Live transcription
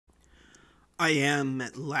I am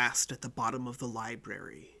at last at the bottom of the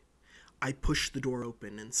library. I push the door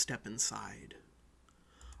open and step inside.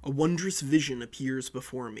 A wondrous vision appears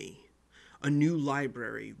before me. A new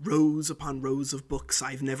library, rows upon rows of books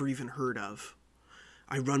I've never even heard of.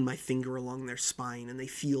 I run my finger along their spine and they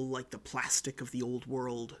feel like the plastic of the old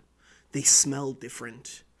world. They smell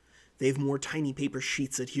different. They have more tiny paper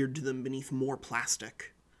sheets adhered to them beneath more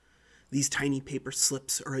plastic. These tiny paper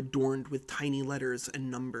slips are adorned with tiny letters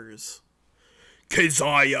and numbers.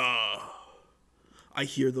 Keziah! I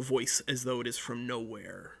hear the voice as though it is from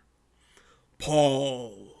nowhere.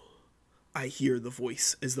 Paul! I hear the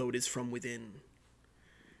voice as though it is from within.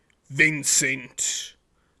 Vincent!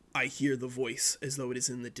 I hear the voice as though it is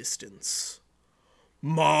in the distance.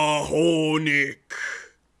 Mahonic!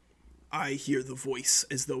 I hear the voice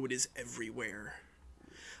as though it is everywhere.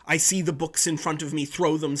 I see the books in front of me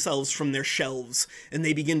throw themselves from their shelves, and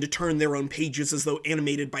they begin to turn their own pages as though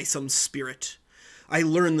animated by some spirit. I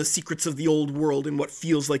learn the secrets of the old world in what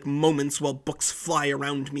feels like moments while books fly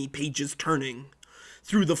around me, pages turning.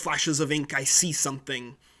 Through the flashes of ink I see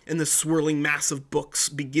something, and the swirling mass of books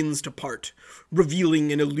begins to part, revealing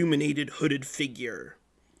an illuminated hooded figure.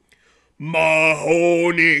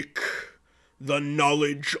 Mahonic! The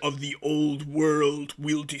knowledge of the old world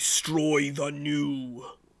will destroy the new.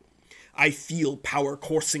 I feel power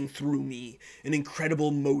coursing through me, an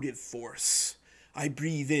incredible motive force. I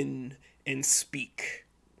breathe in and speak.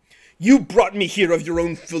 You brought me here of your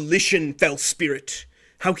own volition, fell spirit.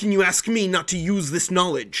 How can you ask me not to use this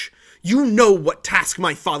knowledge? You know what task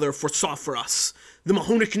my father foresaw for us. The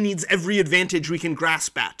Mahonic needs every advantage we can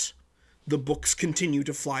grasp at. The books continue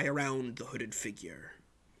to fly around the hooded figure.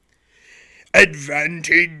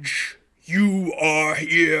 Advantage? You are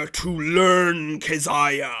here to learn,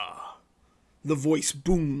 Keziah. The voice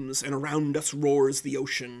booms, and around us roars the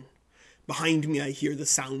ocean. Behind me I hear the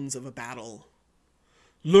sounds of a battle.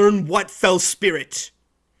 Learn what, fell spirit?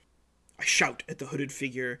 I shout at the hooded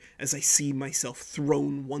figure as I see myself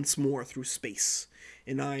thrown once more through space,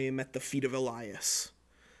 and I am at the feet of Elias.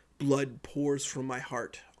 Blood pours from my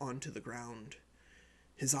heart onto the ground.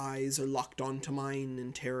 His eyes are locked onto mine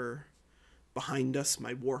in terror. Behind us,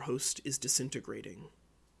 my war host is disintegrating.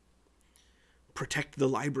 Protect the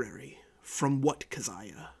library. From what,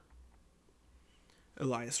 Keziah?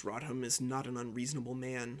 Elias Rodham is not an unreasonable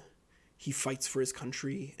man. He fights for his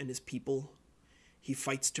country and his people. He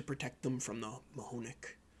fights to protect them from the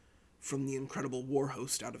Mahonic, from the incredible war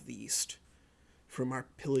host out of the east, from our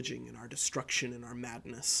pillaging and our destruction and our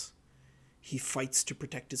madness. He fights to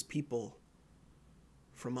protect his people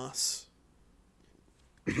from us,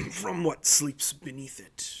 from what sleeps beneath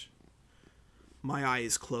it. My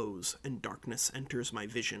eyes close and darkness enters my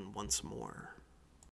vision once more.